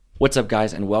What's up,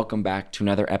 guys, and welcome back to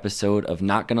another episode of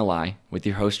Not Gonna Lie with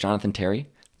your host, Jonathan Terry,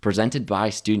 presented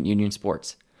by Student Union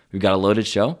Sports. We've got a loaded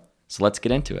show, so let's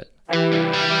get into it.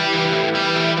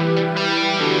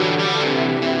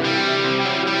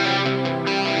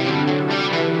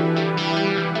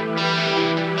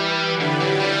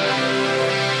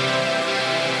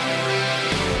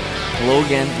 Hello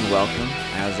again and welcome.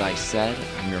 As I said,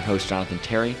 I'm your host, Jonathan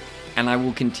Terry, and I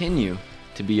will continue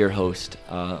to be your host,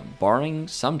 barring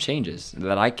some changes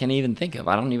that I can't even think of.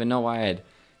 I don't even know why I'd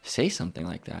say something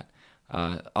like that.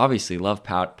 Obviously, love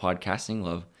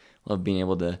podcasting, love being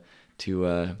able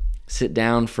to sit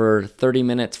down for 30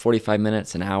 minutes, 45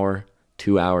 minutes, an hour,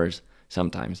 2 hours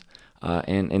sometimes,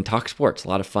 and talk sports. A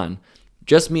lot of fun.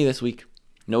 Just me this week,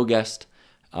 no guest.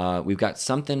 We've got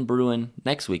something brewing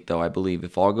next week, though, I believe,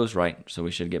 if all goes right. So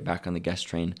we should get back on the guest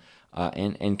train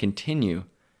and continue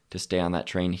to stay on that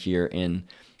train here in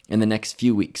the next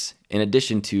few weeks, in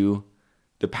addition to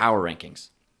the power rankings.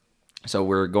 So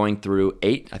we're going through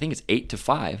 8 to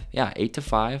 5. Yeah, 8 to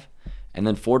 5, and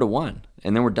then 4 to 1,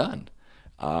 and then we're done.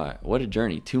 What a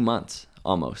journey, 2 months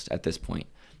almost at this point.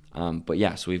 But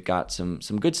yeah, so we've got some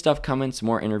good stuff coming, some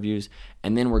more interviews,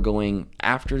 and then we're going,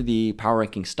 after the power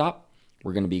rankings stop,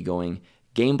 we're going to be going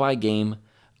game by game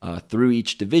through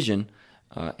each division,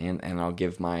 and I'll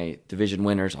give my division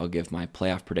winners, I'll give my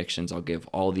playoff predictions, I'll give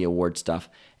all the award stuff.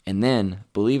 And then,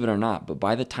 believe it or not, but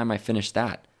by the time I finish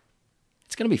that,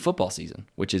 it's going to be football season,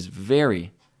 which is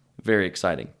very, very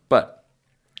exciting. But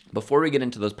before we get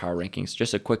into those power rankings,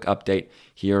 just a quick update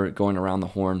here going around the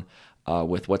horn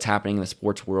with what's happening in the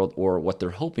sports world, or what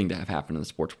they're hoping to have happen in the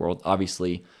sports world.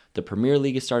 Obviously, the Premier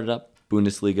League has started up.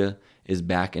 Bundesliga is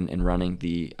back and running.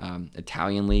 The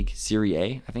Italian league, Serie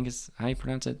A, I think is how you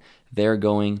pronounce it. They're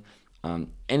going.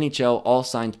 NHL, all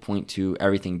signs point to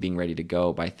everything being ready to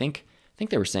go by, I think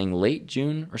they were saying late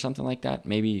June or something like that,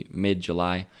 maybe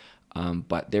mid-July.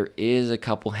 But there is a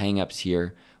couple hang-ups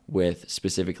here with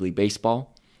specifically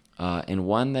baseball, and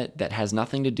one that has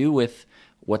nothing to do with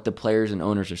what the players and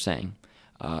owners are saying.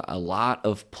 A lot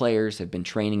of players have been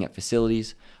training at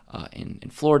facilities in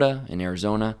Florida, in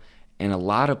Arizona, and a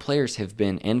lot of players have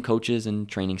been, and coaches and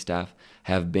training staff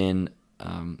have been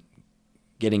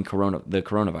getting the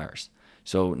coronavirus.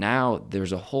 So now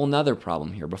there's a whole nother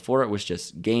problem here. Before it was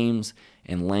just games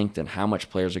and length and how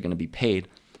much players are going to be paid.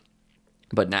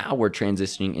 But now we're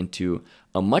transitioning into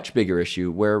a much bigger issue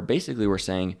where basically we're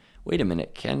saying, wait a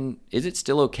minute, is it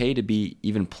still okay to be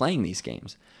even playing these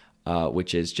games?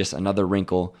 Which is just another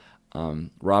wrinkle.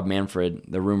 Rob Manfred,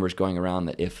 the rumors going around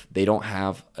that if they don't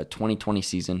have a 2020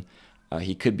 season,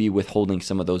 he could be withholding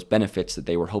some of those benefits that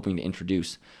they were hoping to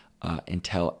introduce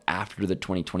until after the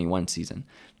 2021 season.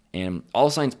 And all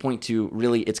signs point to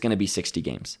really it's going to be 60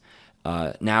 games.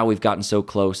 Now we've gotten so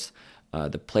close.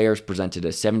 The players presented a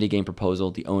 70-game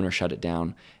proposal. The owner shut it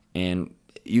down. And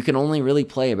you can only really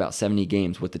play about 70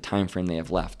 games with the time frame they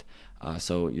have left.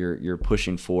 So you're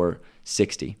pushing for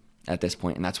 60 at this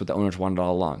point, and that's what the owners wanted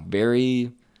all along.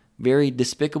 Very, very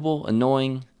despicable,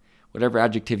 annoying, whatever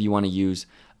adjective you want to use.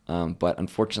 But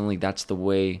unfortunately, that's the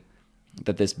way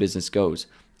that this business goes.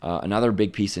 Another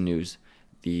big piece of news,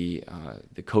 the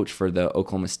coach for the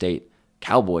Oklahoma State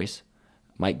Cowboys,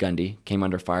 Mike Gundy, came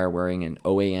under fire wearing an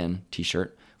OAN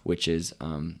t-shirt, which is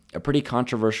a pretty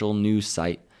controversial news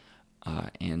site.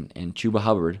 And Chuba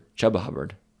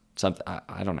Hubbard, something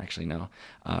I don't actually know.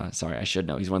 Sorry, I should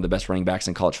know. He's one of the best running backs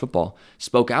in college football.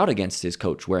 Spoke out against his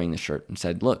coach wearing the shirt and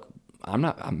said, "Look,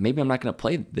 maybe I'm not going to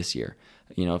play this year.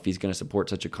 If he's going to support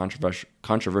such a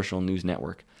controversial news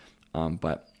network."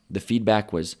 But the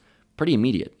feedback was pretty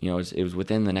immediate. It was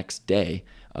within the next day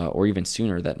or even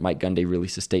sooner that Mike Gundy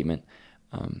released a statement.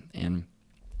 And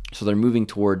so they're moving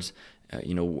towards,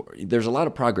 there's a lot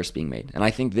of progress being made. And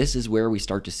I think this is where we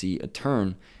start to see a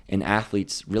turn in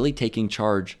athletes really taking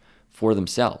charge for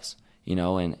themselves,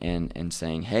 and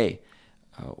saying, hey,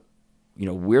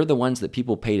 we're the ones that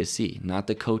people pay to see, not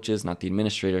the coaches, not the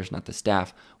administrators, not the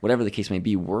staff, whatever the case may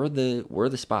be. We're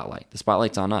the spotlight. The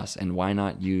spotlight's on us, and why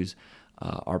not use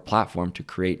our platform to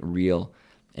create real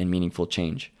and meaningful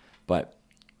change? But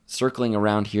circling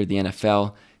around here, the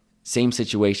NFL, same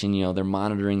situation. They're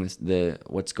monitoring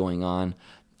what's going on.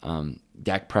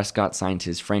 Dak Prescott signed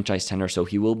his franchise tender, so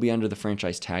he will be under the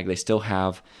franchise tag. They still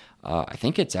have, I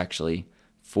think it's actually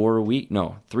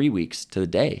 3 weeks to the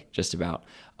day, just about,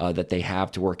 that they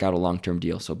have to work out a long-term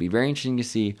deal. So it'll be very interesting to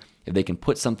see if they can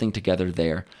put something together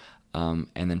there. And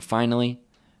then finally,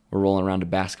 we're rolling around to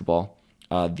basketball.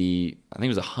 I think it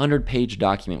was a 100-page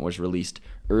document was released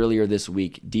earlier this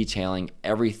week detailing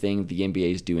everything the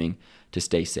NBA is doing to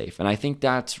stay safe. And I think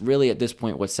that's really at this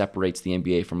point what separates the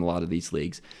NBA from a lot of these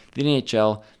leagues. The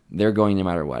NHL, they're going no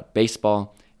matter what.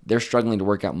 Baseball, they're struggling to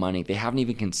work out money. They haven't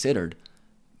even considered,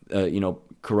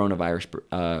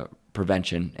 coronavirus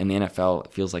prevention. And the NFL,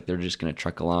 it feels like they're just going to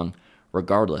truck along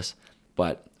regardless.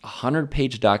 But a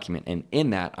 100-page document, and in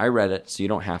that, I read it, so you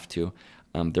don't have to.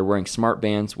 They're wearing smart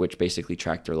bands, which basically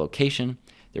track their location,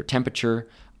 their temperature,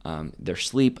 their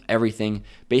sleep, everything,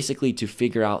 basically to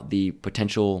figure out the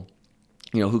potential,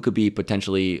 who could be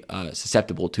potentially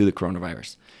susceptible to the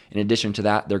coronavirus. In addition to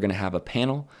that, they're going to have a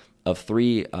panel of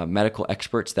 3 medical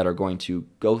experts that are going to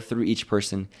go through each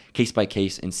person case by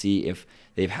case and see if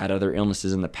they've had other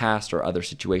illnesses in the past or other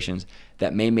situations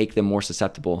that may make them more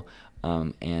susceptible.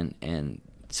 And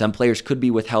some players could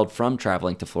be withheld from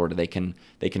traveling to Florida. They can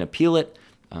appeal it,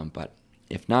 but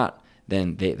if not,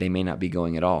 then they may not be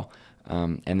going at all.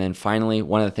 And then finally,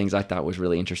 one of the things I thought was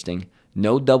really interesting,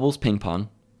 no doubles ping pong.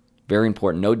 Very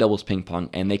important, no doubles ping pong.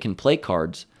 And they can play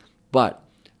cards, but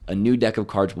a new deck of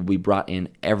cards will be brought in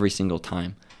every single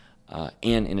time.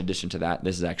 And in addition to that,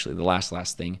 this is actually the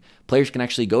last thing, players can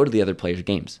actually go to the other players'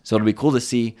 games. So it'll be cool to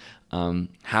see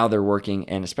how they're working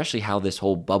and especially how this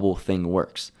whole bubble thing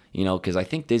works. Because I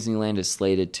think Disneyland is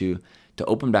slated to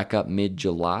open back up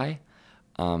mid-July.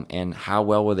 And how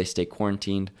well will they stay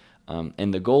quarantined?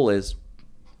 And the goal is,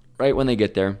 right when they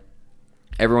get there,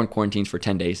 everyone quarantines for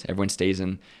 10 days. Everyone stays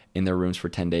in their rooms for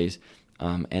 10 days.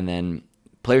 And then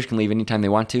players can leave anytime they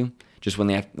want to. Just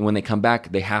when they come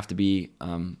back, they have to be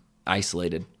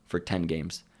isolated for 10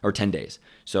 days.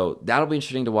 So that'll be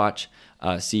interesting to watch,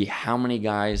 see how many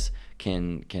guys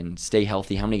can stay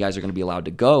healthy, how many guys are going to be allowed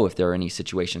to go if there are any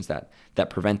situations that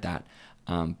prevent that.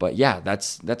 But yeah,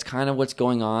 that's kind of what's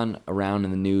going on around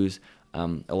in the news.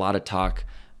 A lot of talk,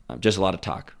 just a lot of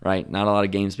talk, right? Not a lot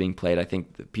of games being played. I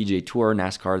think the PGA Tour,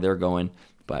 NASCAR, they're going,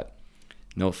 but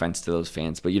no offense to those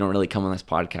fans, but you don't really come on this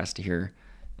podcast to hear,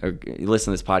 or you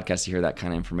listen to this podcast to hear that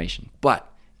kind of information.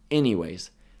 But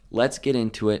anyways, let's get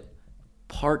into it.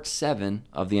 Part 7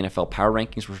 of the NFL Power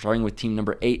Rankings. We're starting with team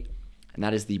number 8, and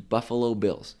that is the Buffalo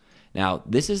Bills. Now,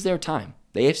 this is their time.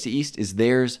 The AFC East is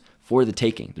theirs for the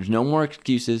taking. There's no more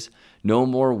excuses, no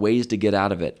more ways to get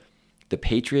out of it. The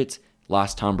Patriots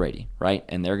lost Tom Brady, right?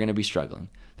 And they're going to be struggling.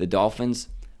 The Dolphins,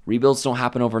 rebuilds don't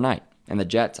happen overnight. And the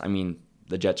Jets,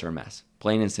 the Jets are a mess.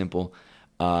 Plain and simple.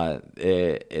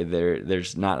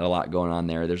 There's not a lot going on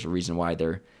there. There's a reason why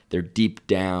they're deep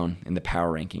down in the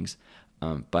power rankings.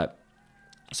 But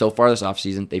so far this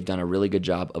offseason, they've done a really good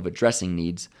job of addressing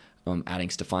needs, adding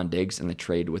Stephon Diggs in the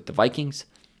trade with the Vikings.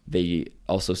 They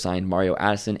also signed Mario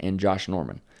Addison and Josh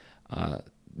Norman.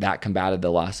 That combated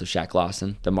the loss of Shaq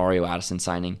Lawson, the Mario Addison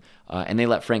signing, and they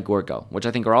let Frank Gore go, which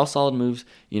I think are all solid moves.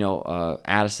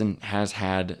 Addison has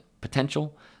had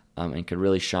potential and could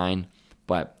really shine,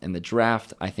 but in the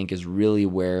draft, I think is really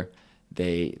where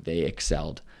they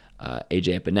excelled.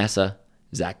 AJ Epinesa,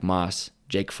 Zach Moss,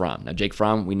 Jake Fromm. Now, Jake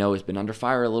Fromm, we know, has been under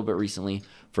fire a little bit recently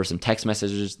for some text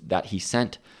messages that he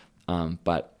sent,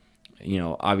 but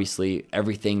obviously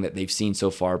everything that they've seen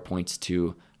so far points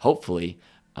to hopefully,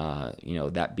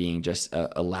 that being just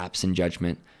a lapse in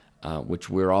judgment, which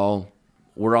we're all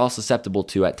susceptible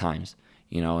to at times,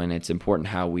 and it's important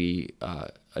how we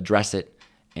address it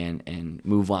and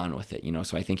move on with it,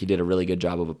 So I think he did a really good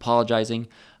job of apologizing,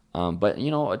 but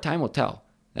time will tell,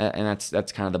 and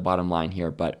that's kind of the bottom line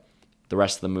here. But the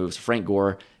rest of the moves, Frank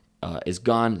Gore is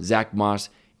gone. Zach Moss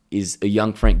is a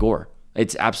young Frank Gore.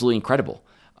 It's absolutely incredible.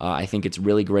 I think it's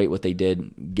really great what they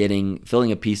did,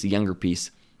 filling a younger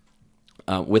piece,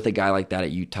 with a guy like that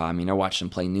at Utah. I watched him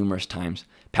play numerous times.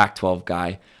 Pac-12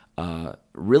 guy,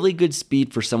 really good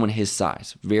speed for someone his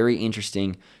size. Very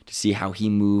interesting to see how he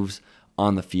moves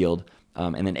on the field.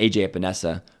 And then AJ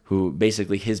Epinesa, who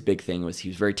basically his big thing was he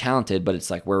was very talented, but it's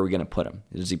like, where are we going to put him?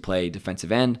 Does he play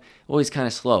defensive end? Well, he's kind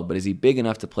of slow, but is he big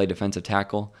enough to play defensive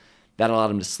tackle? That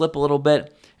allowed him to slip a little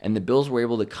bit, and the Bills were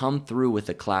able to come through with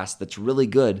a class that's really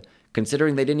good,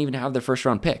 considering they didn't even have their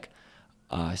first-round pick.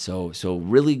 So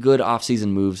really good offseason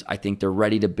moves. I think they're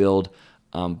ready to build.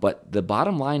 But the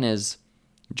bottom line is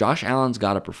Josh Allen's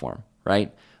got to perform,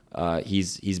 right?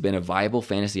 He's been a viable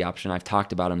fantasy option. I've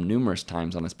talked about him numerous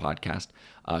times on this podcast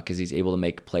because he's able to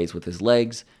make plays with his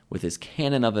legs, with his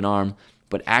cannon of an arm.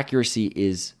 But accuracy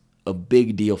is a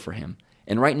big deal for him.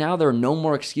 And right now there are no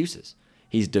more excuses.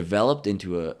 He's developed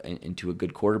into a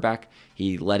good quarterback.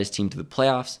 He led his team to the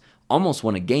playoffs, almost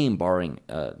won a game barring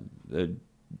a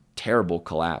terrible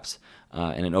collapse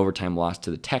and an overtime loss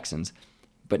to the Texans.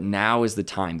 but now is the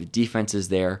time. The defense is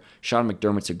there. Sean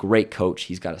McDermott's a great coach.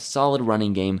 He's got a solid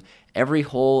running game. Every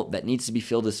hole that needs to be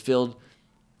filled is filled.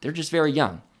 They're just very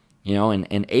young,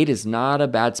 and 8 is not a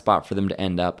bad spot for them to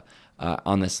end up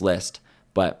on this list.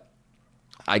 But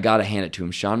I got to hand it to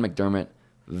him. Sean McDermott,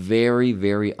 very,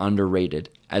 very underrated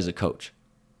as a coach.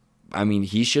 I mean,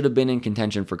 he should have been in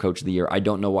contention for Coach of the Year. I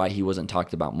don't know why he wasn't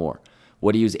talked about more.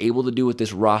 What he was able to do with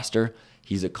this roster,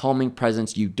 he's a calming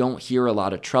presence. You don't hear a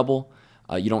lot of trouble.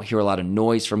 You don't hear a lot of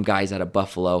noise from guys out of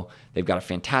Buffalo. They've got a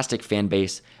fantastic fan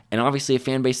base, and obviously a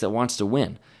fan base that wants to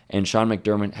win. And Sean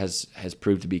McDermott has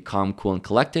proved to be calm, cool, and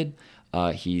collected.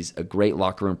 He's a great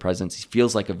locker room presence. He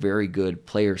feels like a very good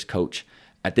players coach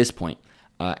at this point.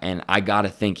 And I got to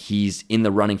think he's in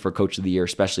the running for Coach of the Year,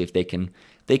 especially if they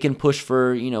can push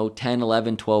for 10,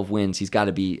 11, 12 wins. He's got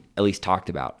to be at least talked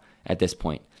about at this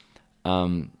point.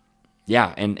 And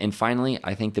finally,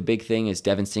 I think the big thing is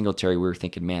Devin Singletary. We were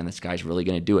thinking, man, this guy's really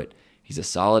going to do it. He's a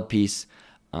solid piece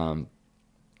in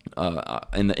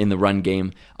the run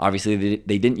game. Obviously,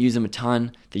 they didn't use him a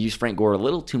ton. They used Frank Gore a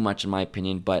little too much, in my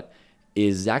opinion. But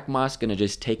is Zach Moss going to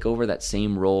just take over that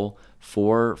same role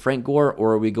for Frank Gore,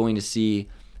 or are we going to see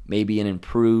maybe an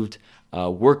improved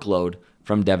workload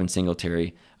from Devin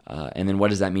Singletary? And then what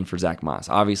does that mean for Zach Moss?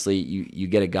 Obviously, you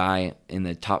get a guy in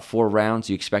the top 4 rounds,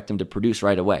 you expect him to produce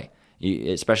right away,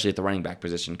 especially at the running back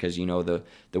position, because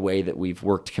the way that we've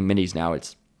worked committees now,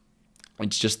 it's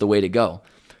just the way to go.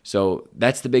 So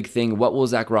that's the big thing. What will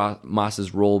Zach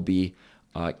Moss's role be?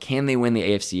 Can they win the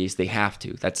AFC East? They have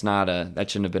to. That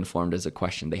shouldn't have been formed as a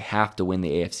question. They have to win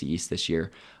the AFC East this year.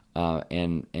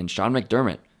 And Sean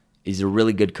McDermott is a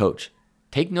really good coach.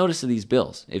 Take notice of these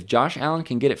Bills. If Josh Allen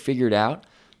can get it figured out,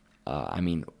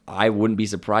 I wouldn't be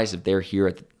surprised if they're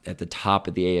here at the top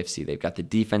of the AFC. They've got the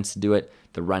defense to do it,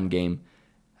 the run game.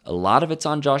 A lot of it's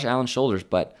on Josh Allen's shoulders,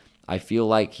 but I feel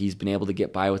like he's been able to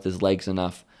get by with his legs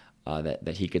enough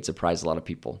that he could surprise a lot of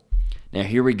people. Now,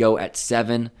 here we go at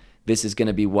 7. This is going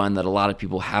to be one that a lot of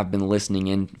people have been listening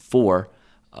in for.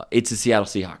 It's the Seattle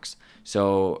Seahawks.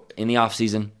 So in the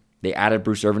offseason, they added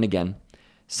Bruce Irvin again,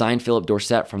 signed Philip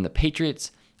Dorsett from the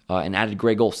Patriots, and added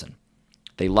Greg Olsen.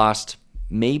 They lost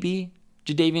maybe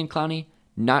Jadeveon Clowney,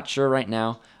 not sure right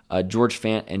now, George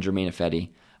Fant and Jermaine Ifedi.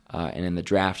 And in the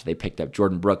draft, they picked up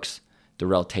Jordan Brooks,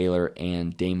 Darrell Taylor,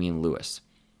 and Damian Lewis.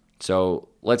 So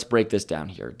let's break this down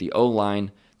here. The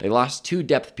O-line, they lost 2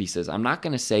 depth pieces. I'm not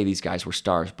going to say these guys were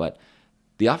stars, but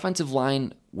the offensive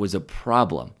line was a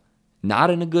problem,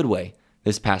 not in a good way,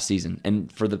 this past season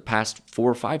and for the past 4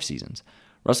 or 5 seasons.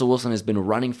 Russell Wilson has been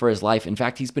running for his life. In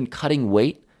fact, he's been cutting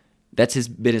weight. That's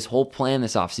been his whole plan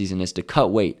this offseason, is to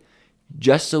cut weight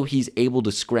just so he's able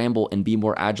to scramble and be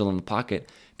more agile in the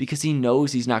pocket, because he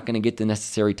knows he's not going to get the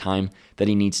necessary time that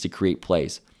he needs to create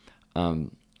plays.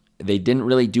 They didn't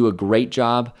really do a great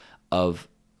job of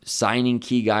signing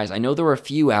key guys. I know there were a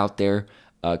few out there.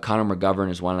 Connor McGovern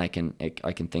is one I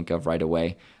can think of right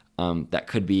away that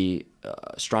could be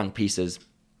strong pieces.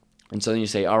 And so then you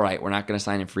say, all right, we're not going to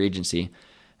sign in free agency.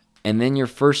 And then your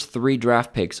first 3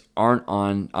 draft picks aren't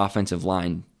on offensive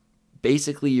line.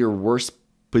 Basically your worst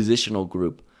positional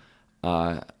group.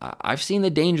 I've seen the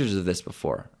dangers of this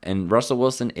before. And Russell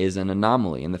Wilson is an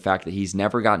anomaly in the fact that he's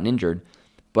never gotten injured.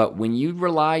 But when you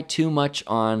rely too much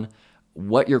on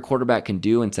what your quarterback can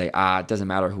do and say, it doesn't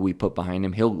matter who we put behind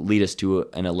him, he'll lead us to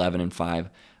an 11-5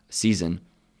 season.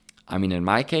 I mean, in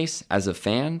my case, as a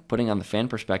fan, putting on the fan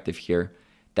perspective here,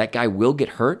 that guy will get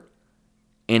hurt.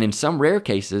 And in some rare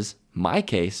cases, my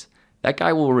case, that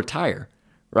guy will retire,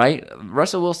 right?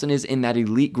 Russell Wilson is in that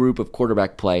elite group of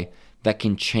quarterback play that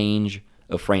can change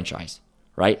a franchise,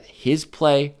 right? His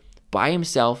play by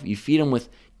himself, you feed him with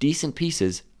decent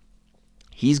pieces,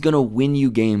 he's going to win you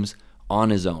games on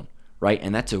his own, right?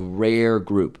 And that's a rare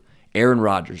group. Aaron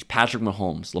Rodgers, Patrick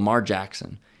Mahomes, Lamar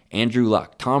Jackson, Andrew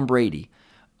Luck, Tom Brady,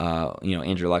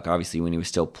 Andrew Luck obviously when he was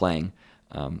still playing,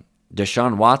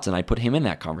 Deshaun Watson, I put him in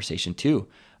that conversation too.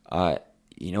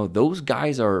 Those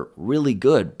guys are really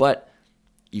good, but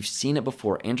you've seen it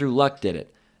before. Andrew Luck did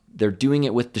it. They're doing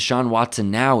it with Deshaun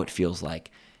Watson now, it feels like.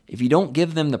 If you don't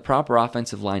give them the proper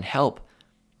offensive line help,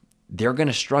 they're going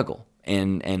to struggle.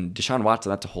 And Deshaun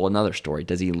Watson, that's a whole other story.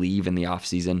 Does he leave in the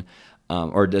offseason?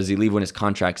 Or does he leave when his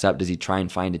contract's up? Does he try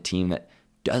and find a team that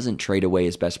doesn't trade away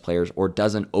his best players or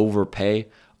doesn't overpay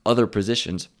other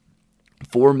positions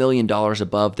 $4 million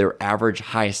above their average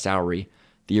highest salary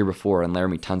the year before, and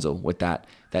Laramie Tunzel with that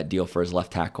deal for his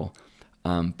left tackle.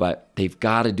 But they've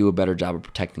got to do a better job of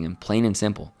protecting him, plain and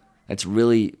simple. It's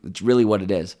really what it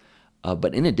is.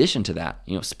 But in addition to that,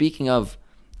 speaking of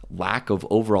lack of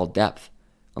overall depth,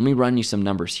 let me run you some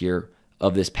numbers here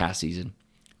of this past season.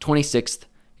 26th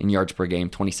in yards per game,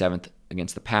 27th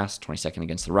against the pass, 22nd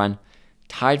against the run.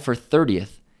 Tied for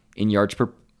 30th in yards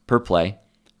per play,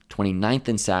 29th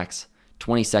in sacks,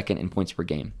 22nd in points per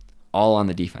game, all on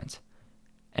the defense.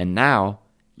 And now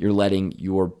you're letting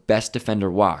your best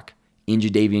defender walk in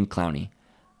Jadeveon Clowney.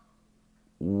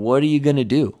 What are you going to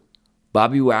do?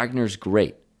 Bobby Wagner's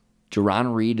great.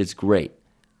 Jerron Reed is great.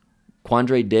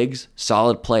 Quandre Diggs,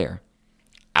 solid player.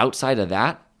 Outside of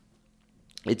that,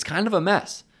 it's kind of a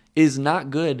mess. It is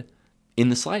not good in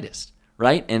the slightest,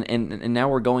 right? And now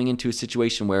we're going into a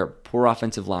situation where poor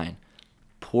offensive line,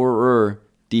 poorer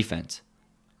defense.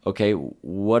 Okay,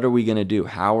 what are we going to do?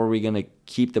 How are we going to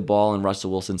keep the ball in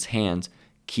Russell Wilson's hands,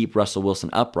 keep Russell Wilson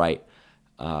upright?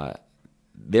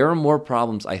 There are more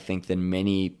problems, I think, than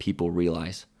many people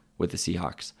realize with the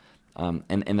Seahawks.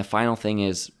 And the final thing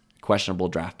is questionable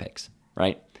draft picks,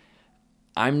 right?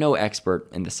 I'm no expert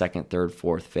in the 2nd, 3rd,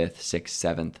 4th, 5th, 6th,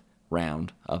 7th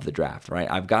round of the draft, right?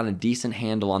 I've got a decent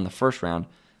handle on the first round,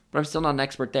 but I'm still not an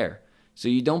expert there. So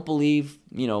you don't believe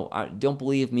me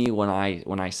when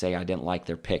I say I didn't like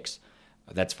their picks.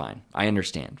 That's fine. I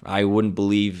understand. I wouldn't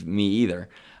believe me either.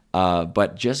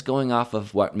 But just going off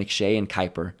of what McShay and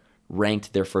Kiper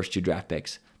ranked their first 2 draft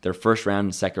picks, their first round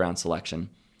and second round selection,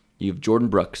 you have Jordan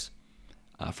Brooks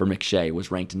for McShay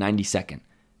was ranked 92nd.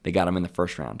 They got him in the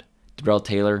first round. Darrell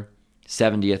Taylor,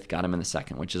 70th, got him in the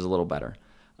second, which is a little better.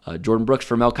 Jordan Brooks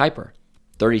for Mel Kiper,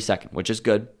 32nd, which is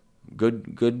good.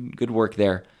 Good work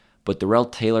there. But Darrell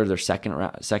Taylor, their second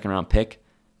round pick,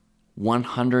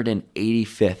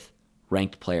 185th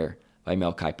ranked player by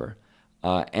Mel Kiper.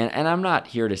 And I'm not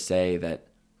here to say that,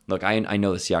 look, I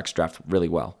know the Seahawks draft really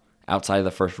well. Outside of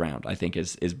the first round, I think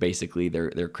is basically their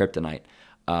kryptonite.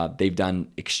 They've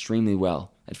done extremely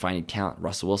well at finding talent.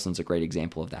 Russell Wilson's a great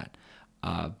example of that.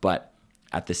 But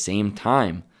at the same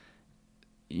time,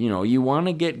 you want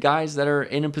to get guys that are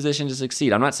in a position to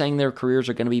succeed. I'm not saying their careers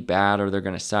are going to be bad or they're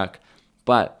going to suck,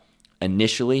 but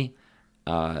initially,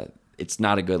 it's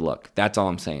not a good look. That's all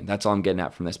I'm saying. That's all I'm getting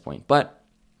at from this point. But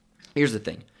here's the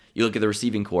thing. You look at the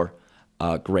receiving core,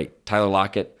 great. Tyler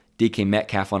Lockett, DK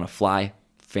Metcalf on a fly,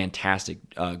 fantastic.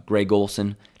 Greg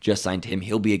Olsen just signed him.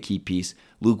 He'll be a key piece.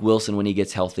 Luke Wilson when he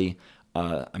gets healthy.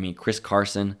 Chris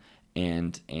Carson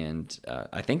and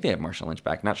I think they have Marshawn Lynch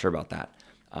back. Not sure about that.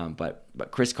 But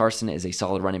Chris Carson is a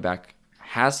solid running back.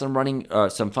 Has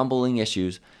some fumbling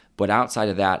issues, but outside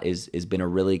of that is been a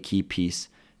really key piece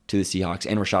to the Seahawks,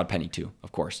 and Rashad Penny too,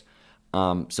 of course.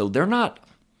 So they're not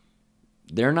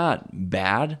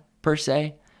bad per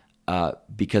se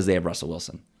because they have Russell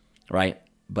Wilson, right?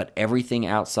 But everything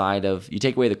outside of, you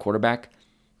take away the quarterback,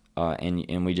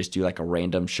 and we just do like a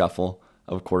random shuffle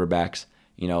of quarterbacks.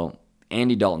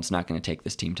 Andy Dalton's not going to take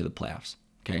this team to the playoffs.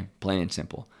 Okay, plain and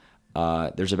simple.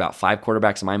 There's about 5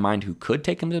 quarterbacks in my mind who could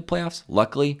take them to the playoffs.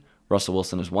 Luckily, Russell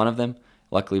Wilson is one of them.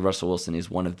 Luckily, Russell Wilson is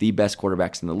one of the best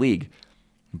quarterbacks in the league.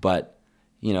 But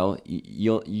you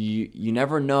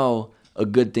never know a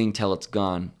good thing till it's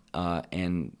gone.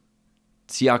 And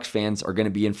Seahawks fans are going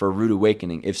to be in for a rude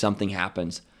awakening if something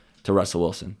happens to Russell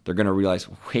Wilson. They're going to realize,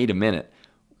 wait a minute,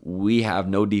 we have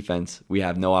no defense, we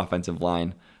have no offensive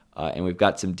line, and we've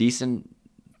got some decent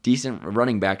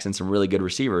running backs and some really good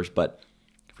receivers. But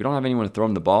if we don't have anyone to throw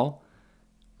him the ball,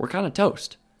 we're kind of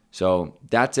toast. So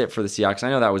that's it for the Seahawks. I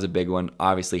know that was a big one.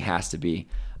 Obviously has to be.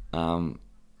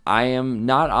 I am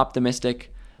not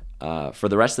optimistic for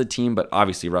the rest of the team, but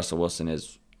obviously Russell Wilson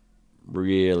is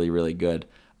really, really good.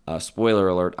 Spoiler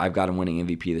alert, I've got him winning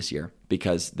MVP this year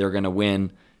because they're going to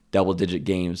win double-digit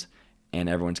games, and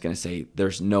everyone's going to say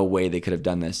there's no way they could have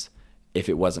done this if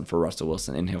it wasn't for Russell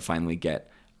Wilson, and he'll finally get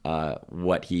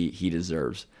what he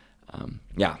deserves.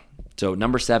 So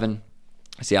number 7,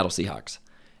 Seattle Seahawks.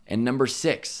 And number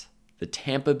 6, the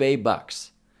Tampa Bay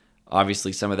Bucks.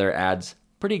 Obviously, some of their ads,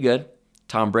 pretty good.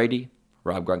 Tom Brady,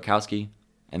 Rob Gronkowski,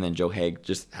 and then Joe Haig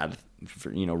just had,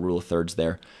 rule of thirds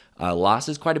there.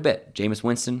 Losses quite a bit. Jameis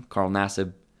Winston, Carl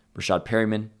Nassib, Rashad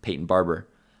Perryman, Peyton Barber.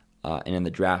 And in the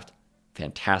draft,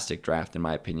 fantastic draft in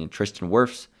my opinion, Tristan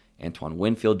Wirfs, Antoine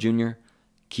Winfield Jr.,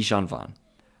 Keyshawn Vaughn.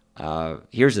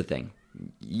 Here's the thing.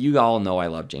 You all know I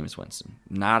love Jameis Winston.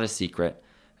 Not a secret.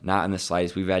 Not in the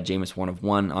slightest. We've had Jameis 1 of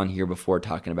 1 on here before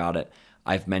talking about it.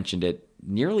 I've mentioned it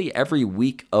nearly every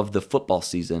week of the football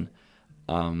season.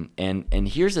 And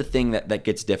here's the thing that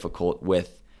gets difficult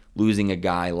with losing a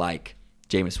guy like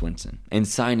Jameis Winston and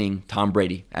signing Tom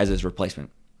Brady as his replacement.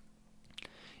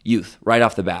 Youth, right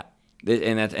off the bat.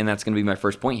 And that's going to be my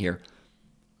first point here.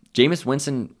 Jameis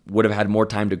Winston would have had more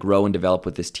time to grow and develop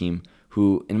with this team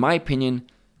who, in my opinion,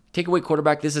 take away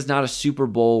quarterback, this is not a Super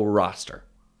Bowl roster,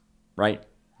 right?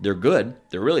 They're good.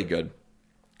 They're really good.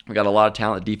 We got a lot of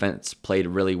talent. Defense played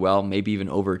really well, maybe even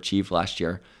overachieved last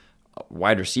year.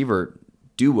 Wide receiver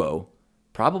duo,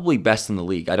 probably best in the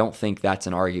league. I don't think that's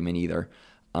an argument either.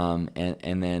 And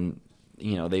then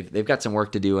they've got some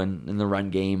work to do in the run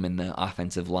game and the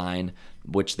offensive line,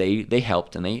 which they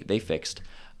helped and they fixed.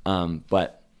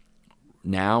 But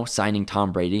now signing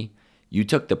Tom Brady, you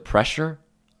took the pressure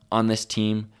on this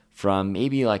team from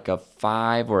maybe like a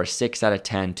 5 or a 6 out of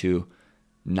 10 to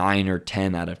 9 or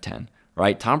 10 out of 10,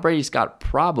 right? Tom Brady's got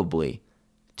probably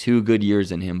 2 good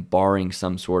years in him, barring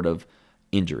some sort of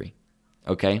injury,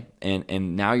 okay?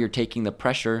 And now you're taking the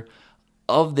pressure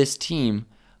of this team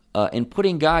and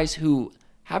putting guys who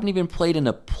haven't even played in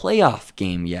a playoff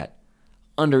game yet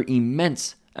under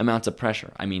immense amounts of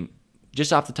pressure. I mean,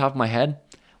 just off the top of my head,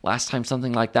 last time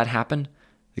something like that happened,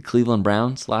 the Cleveland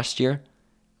Browns last year,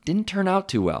 didn't turn out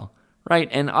too well, right?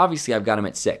 And obviously I've got them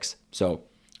at 6. So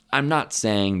I'm not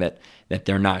saying that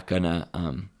they're not gonna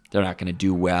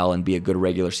do well and be a good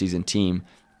regular season team,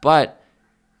 but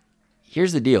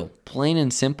here's the deal. Plain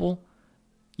and simple,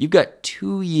 you've got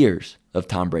 2 years of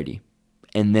Tom Brady.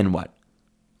 And then what?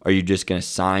 Are you just going to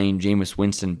sign Jameis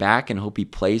Winston back and hope he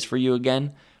plays for you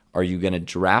again? Are you going to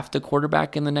draft a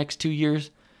quarterback in the next 2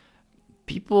 years?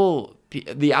 People,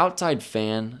 the outside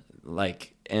fan,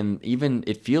 and even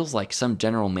it feels like some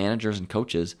general managers and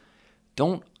coaches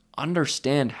don't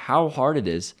understand how hard it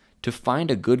is to find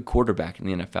a good quarterback in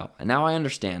the NFL. And now I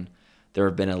understand there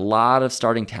have been a lot of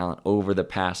starting talent over the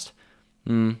past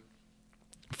 4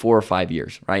 or 5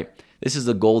 years, right? This is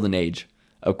the golden age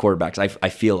of quarterbacks. I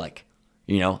feel like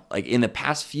in the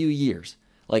past few years,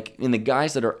 like in the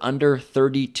guys that are under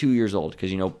 32 years old,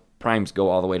 because primes go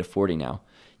all the way to 40 now.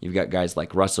 You've got guys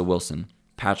like Russell Wilson,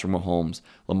 Patrick Mahomes,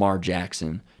 Lamar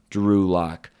Jackson, Drew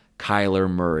Lock, Kyler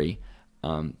Murray.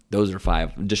 Those are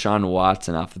 5. Deshaun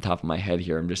Watson off the top of my head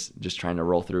here. I'm just trying to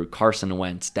roll through. Carson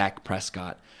Wentz, Dak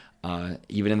Prescott.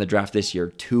 Even in the draft this year,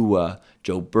 Tua,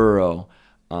 Joe Burrow.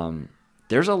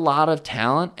 There's a lot of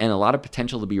talent and a lot of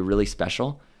potential to be really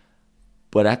special.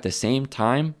 But at the same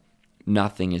time,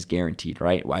 nothing is guaranteed,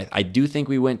 right? I do think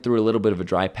we went through a little bit of a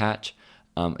dry patch,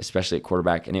 especially at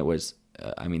quarterback. And it was,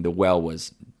 the well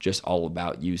was just all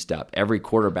about used up. Every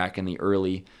quarterback in the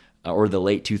early or the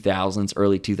late 2000s,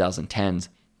 early 2010s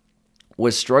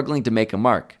was struggling to make a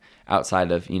mark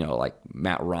outside of, like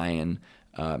Matt Ryan,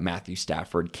 Matthew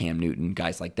Stafford, Cam Newton,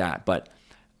 guys like that. But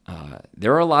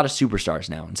there are a lot of superstars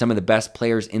now. And some of the best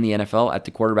players in the NFL at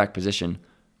the quarterback position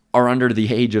are under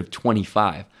the age of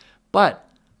 25. But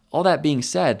all that being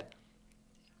said,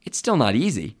 it's still not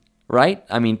easy, right?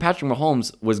 I mean, Patrick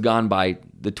Mahomes was gone by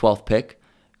the 12th pick.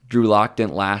 Drew Lock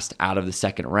didn't last out of the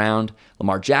second round.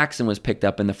 Lamar Jackson was picked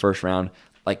up in the first round.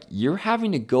 Like, you're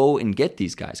having to go and get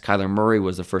these guys. Kyler Murray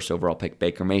was the first overall pick.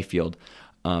 Baker Mayfield.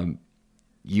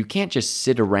 You can't just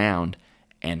sit around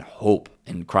and hope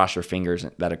and cross your fingers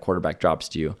that a quarterback drops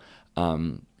to you.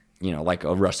 Like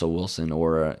a Russell Wilson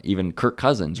or even Kirk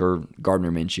Cousins or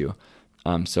Gardner Minshew.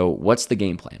 So what's the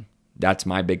game plan? That's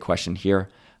my big question here.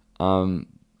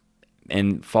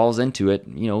 And falls into it,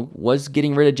 was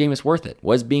getting rid of Jameis worth it?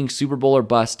 Was being Super Bowl or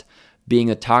bust, being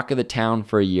the talk of the town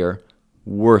for a year,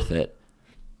 worth it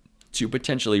to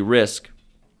potentially risk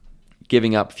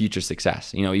giving up future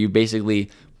success? You basically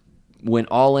went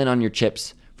all in on your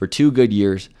chips for 2 good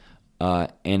years and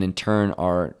in turn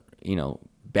are,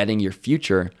 betting your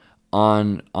future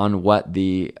on what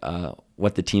the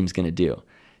team's going to do.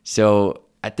 So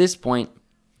at this point,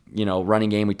 running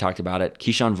game, we talked about it.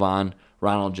 Keyshawn Vaughn,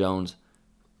 Ronald Jones,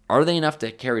 are they enough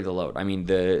to carry the load? I mean,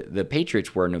 the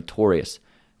Patriots were notorious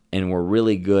and were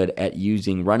really good at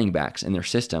using running backs in their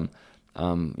system.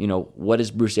 What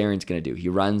is Bruce Arians going to do? He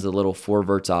runs a little 4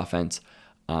 verts offense,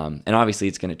 and obviously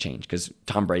it's going to change because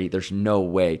Tom Brady, there's no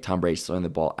way Tom Brady's throwing the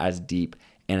ball as deep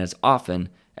and as often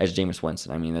as Jameis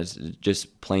Winston. I mean, that's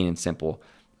just plain and simple.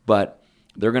 But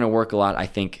they're going to work a lot.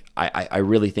 I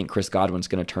really think Chris Godwin's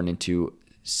going to turn into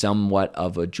somewhat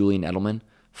of a Julian Edelman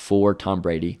for Tom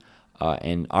Brady.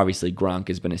 And obviously Gronk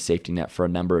has been a safety net for a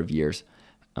number of years.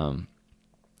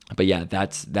 But yeah,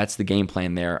 that's the game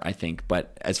plan there, I think.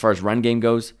 But as far as run game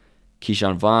goes,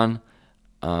 Keyshawn Vaughn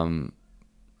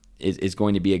is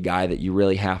going to be a guy that you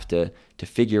really have to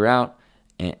figure out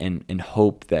and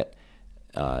hope that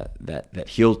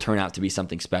he'll turn out to be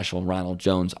something special. Ronald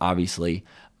Jones obviously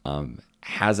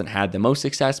hasn't had the most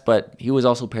success, but he was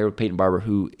also paired with Peyton Barber,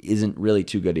 who isn't really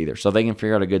too good either. So if they can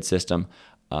figure out a good system,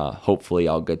 hopefully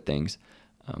all good things.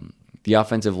 The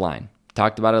offensive line,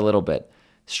 talked about it a little bit.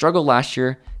 Struggled last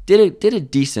year, did a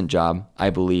decent job, I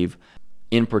believe,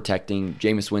 in protecting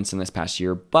Jameis Winston this past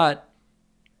year. But,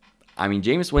 I mean,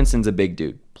 Jameis Winston's a big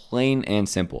dude, plain and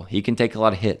simple. He can take a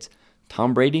lot of hits.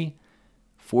 Tom Brady,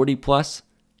 40 plus,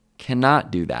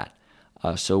 cannot do that.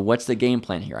 So what's the game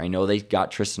plan here? I know they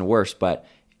got Tristan Wirfs, but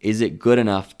is it good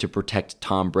enough to protect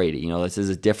Tom Brady? This is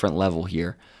a different level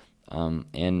here.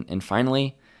 And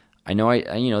finally, I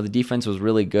know the defense was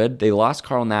really good. They lost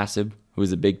Carl Nassib, who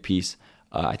was a big piece.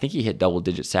 I think he hit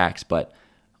double-digit sacks, but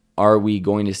are we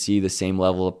going to see the same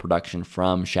level of production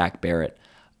from Shaq Barrett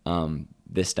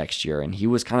this next year? And he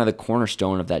was kind of the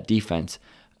cornerstone of that defense.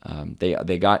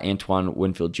 They got Antoine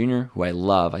Winfield Jr., who I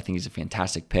love. I think he's a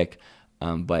fantastic pick.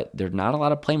 But there's not a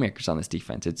lot of playmakers on this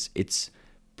defense. It's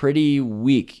pretty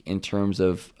weak in terms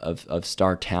of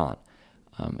star talent.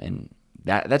 And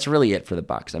that's really it for the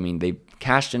Bucs. I mean, they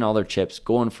cashed in all their chips,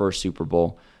 going for a Super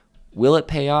Bowl. Will it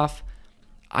pay off?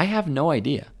 I have no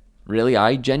idea. Really,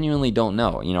 I genuinely don't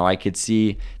know. I could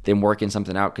see them working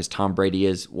something out because Tom Brady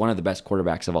is one of the best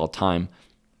quarterbacks of all time.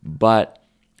 But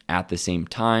at the same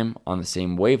time, on the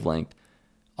same wavelength,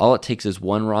 all it takes is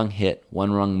one wrong hit,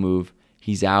 one wrong move.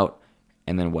 He's out.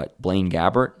 And then what? Blaine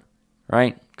Gabbert,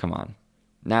 right? Come on,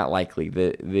 not likely.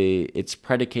 It's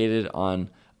predicated on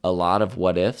a lot of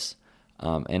what ifs.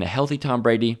 And a healthy Tom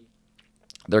Brady,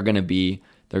 they're going to be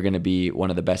one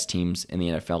of the best teams in the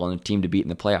NFL and a team to beat in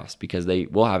the playoffs because they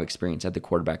will have experience at the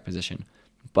quarterback position.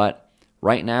 But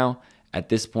right now, at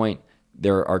this point,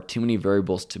 there are too many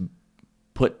variables to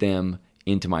put them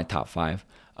into my top five,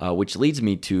 which leads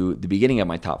me to the beginning of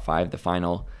my top five, the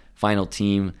final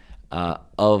team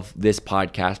of this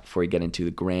podcast before we get into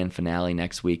the grand finale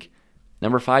next week.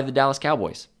 Number 5, the Dallas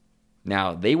Cowboys.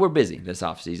 Now, they were busy this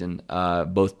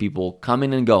offseason, both people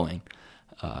coming and going.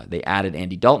 They added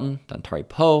Andy Dalton, Dontari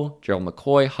Poe, Gerald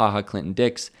McCoy, HaHa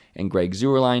Clinton-Dix, and Greg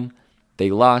Zuerlein. They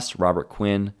lost Robert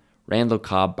Quinn, Randall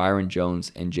Cobb, Byron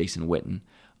Jones, and Jason Witten.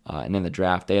 And in the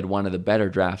draft, they had one of the better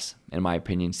drafts, in my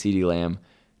opinion, CeeDee Lamb,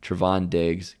 Trevon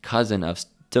Diggs, cousin of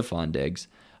Stephon Diggs,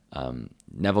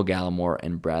 Neville Gallimore,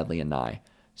 and Bradley Anae.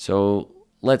 So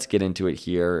let's get into it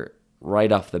here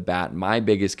right off the bat. My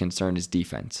biggest concern is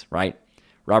defense, right?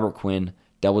 Robert Quinn,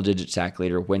 double-digit sack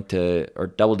leader,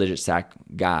 double-digit sack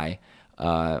guy,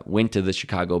 went to the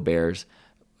Chicago Bears.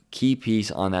 Key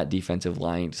piece on that defensive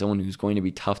line, someone who's going to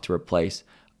be tough to replace.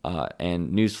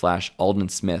 And newsflash, Aldon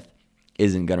Smith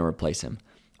isn't going to replace him.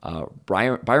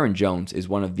 Byron Jones is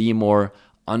one of the more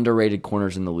underrated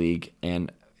corners in the league,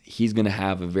 and he's going to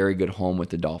have a very good home with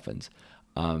the Dolphins.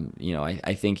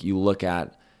 I think you look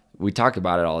at, we talk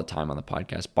about it all the time on the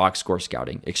podcast, box score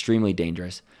scouting, extremely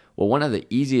dangerous. Well, one of the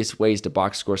easiest ways to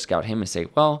box score scout him is say,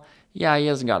 well, yeah, he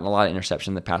hasn't gotten a lot of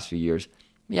interception the past few years.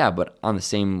 Yeah, but on the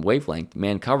same wavelength,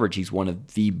 man coverage, he's one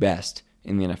of the best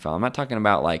in the NFL. I'm not talking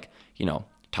about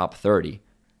top 30,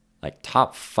 like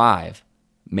top 5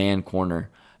 man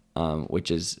corner, which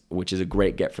is a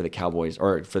great get for the Cowboys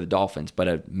or for the Dolphins, but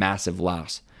a massive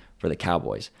loss for the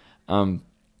Cowboys.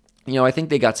 I think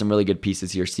they got some really good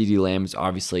pieces here. CeeDee Lamb's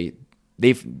obviously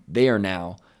they are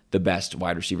now the best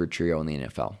wide receiver trio in the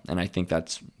NFL, and I think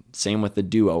that's same with the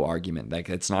duo argument. Like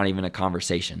it's not even a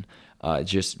conversation.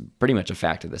 It's just pretty much a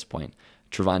fact at this point.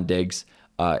 Trevon Diggs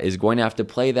is going to have to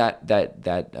play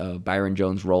that Byron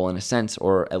Jones role in a sense,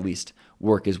 or at least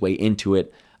work his way into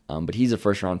it. But he's a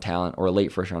first-round talent or a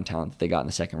late first-round talent that they got in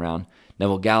the second round.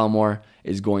 Neville Gallimore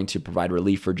is going to provide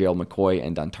relief for Gerald McCoy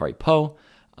and Dontari Poe.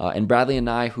 And Bradley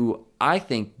Anae, who I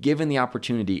think, given the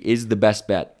opportunity, is the best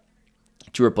bet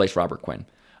to replace Robert Quinn.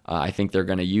 I think they're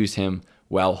going to use him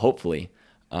well, hopefully,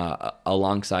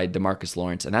 alongside DeMarcus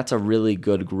Lawrence. And that's a really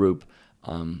good group.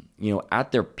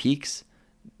 At their peaks,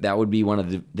 that would be one of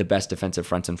the best defensive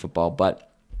fronts in football.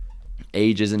 But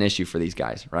age is an issue for these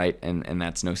guys, right? And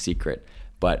that's no secret.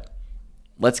 But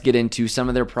let's get into some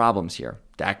of their problems here.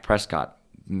 Dak Prescott,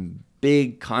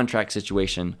 big contract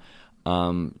situation.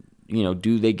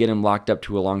 Do they get him locked up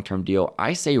to a long-term deal?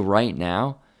 I say right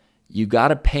now, you got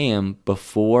to pay him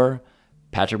before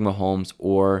Patrick Mahomes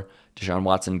or Deshaun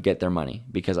Watson get their money.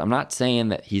 Because I'm not saying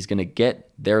that he's going to get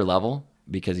their level,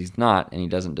 because he's not and he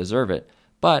doesn't deserve it.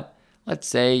 But let's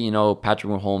say,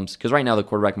 Patrick Mahomes, because right now the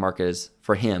quarterback market is,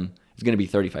 for him, is going to be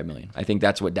 $35 million. I think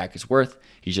that's what Dak is worth.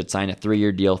 He should sign a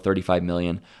 3-year deal, $35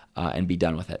 million, and be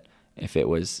done with it. If it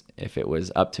was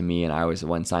up to me and I was the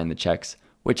one signing the checks,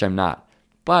 which I'm not.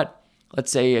 But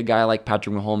let's say a guy like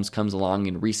Patrick Mahomes comes along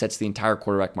and resets the entire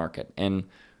quarterback market. And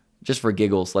just for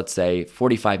giggles, let's say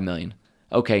 $45 million.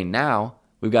 Okay, now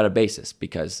we've got a basis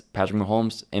because Patrick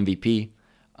Mahomes, MVP,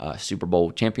 Super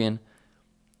Bowl champion.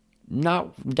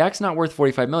 Dak's not worth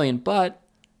 $45 million, but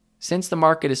since the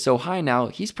market is so high now,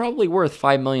 he's probably worth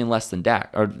 $5 million less than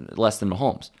Dak or less than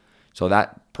Mahomes. So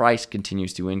that price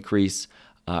continues to increase,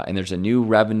 and there's a new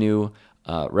revenue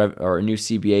or a new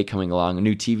CBA coming along, a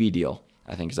new TV deal,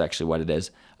 I think is actually what it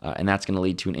is, And that's going to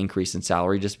lead to an increase in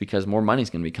salary just because more money is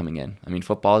going to be coming in. I mean,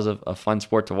 football is a fun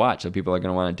sport to watch, so people are going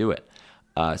to want to do it.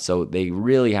 So they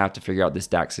really have to figure out this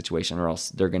Dak situation, or else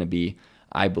they're going to be,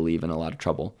 I believe, in a lot of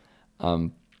trouble.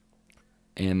 And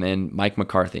then Mike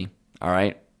McCarthy, all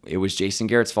right? It was Jason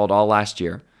Garrett's fault all last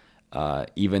year,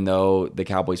 even though the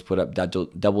Cowboys put up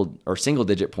double or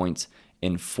single-digit points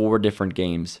in 4 different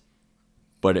games,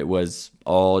 but it was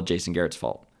all Jason Garrett's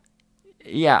fault.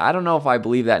 Yeah, I don't know if I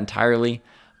believe that entirely.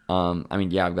 I've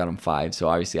got them 5, so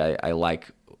obviously I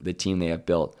like the team they have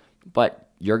built. But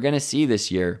you're going to see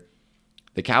this year,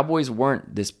 the Cowboys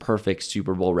weren't this perfect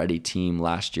Super Bowl ready team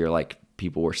last year like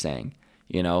people were saying.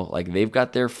 Like they've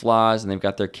got their flaws and they've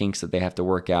got their kinks that they have to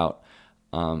work out.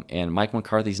 And Mike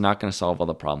McCarthy's not going to solve all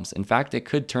the problems. In fact, it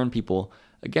could turn people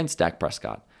against Dak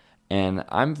Prescott. And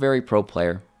I'm very pro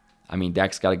player. I mean,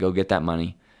 Dak's got to go get that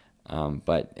money.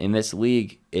 But in this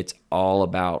league, it's all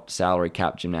about salary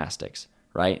cap gymnastics,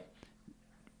 right?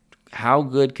 How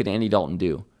good could Andy Dalton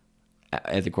do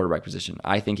at the quarterback position?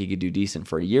 I think he could do decent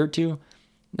for a year or two.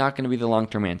 Not going to be the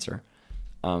long-term answer.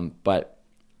 But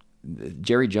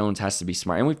Jerry Jones has to be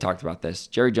smart. And we've talked about this.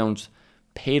 Jerry Jones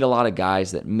paid a lot of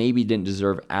guys that maybe didn't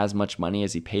deserve as much money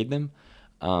as he paid them.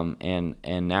 And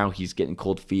now he's getting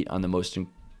cold feet on the most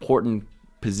important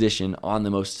position on the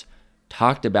most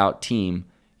talked about team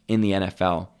in the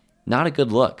NFL. Not a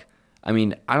good look. I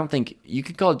mean, I don't think you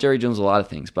could call Jerry Jones a lot of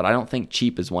things, but I don't think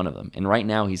cheap is one of them. And right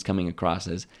now he's coming across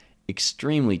as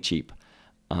extremely cheap.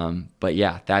 But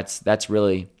yeah, that's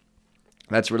really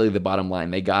the bottom line.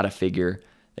 They gotta figure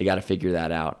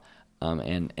that out.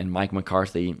 And Mike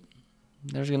McCarthy,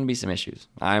 there's gonna be some issues.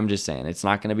 I'm just saying it's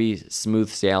not gonna be smooth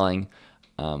sailing.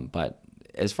 But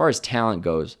as far as talent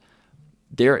goes,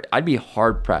 I'd be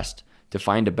hard pressed to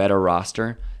find a better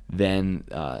roster than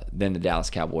the Dallas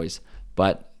Cowboys.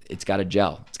 But it's got to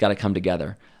gel. It's got to come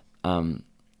together. And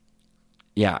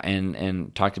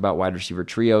talked about wide receiver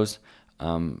trios.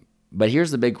 But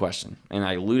here's the big question, and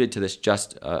I alluded to this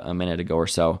just a minute ago or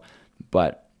so,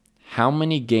 but how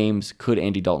many games could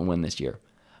Andy Dalton win this year?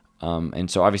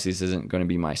 And so obviously this isn't going to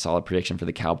be my solid prediction for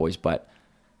the Cowboys, but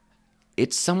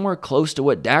it's somewhere close to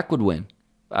what Dak would win.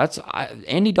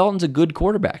 Andy Dalton's a good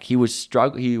quarterback. He was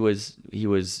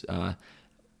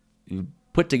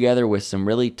put together with some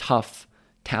really tough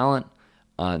talent,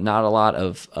 not a lot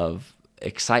of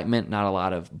excitement, not a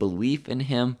lot of belief in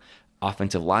him.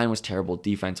 Offensive line was terrible.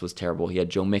 Defense was terrible. He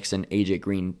had Joe Mixon, AJ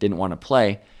Green didn't want to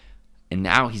play. And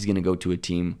now he's going to go to a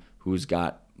team who's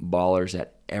got ballers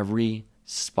at every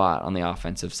spot on the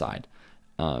offensive side.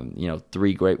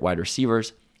 3 great wide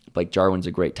receivers. Blake Jarwin's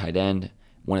a great tight end,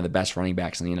 one of the best running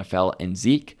backs in the NFL, and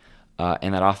Zeke,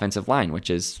 and that offensive line, which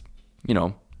is,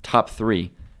 top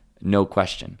 3, no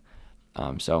question.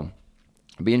 So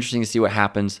it'll be interesting to see what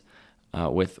happens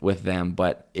with them.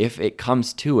 But if it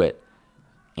comes to it,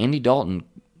 Andy Dalton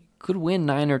could win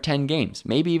 9 or 10 games,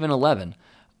 maybe even 11.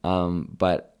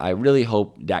 But I really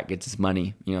hope Dak gets his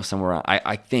money, somewhere around.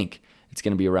 I think it's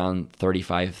going to be around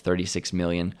 35, 36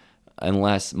 million,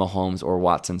 unless Mahomes or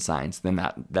Watson signs. Then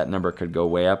that number could go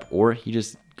way up, or he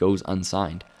just goes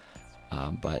unsigned.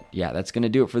 But yeah, that's going to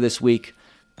do it for this week.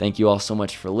 Thank you all so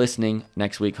much for listening.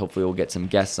 Next week, hopefully we'll get some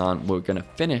guests on. We're going to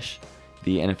finish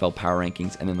the NFL Power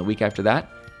Rankings, and then the week after that,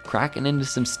 cracking into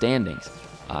some standings.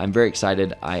 I'm very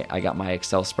excited. I got my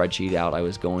Excel spreadsheet out. I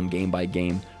was going game by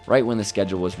game right when the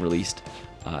schedule was released.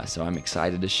 So I'm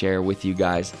excited to share with you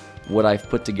guys what I've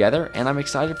put together, and I'm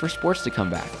excited for sports to come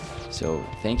back. So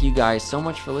thank you guys so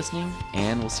much for listening,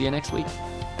 and we'll see you next week.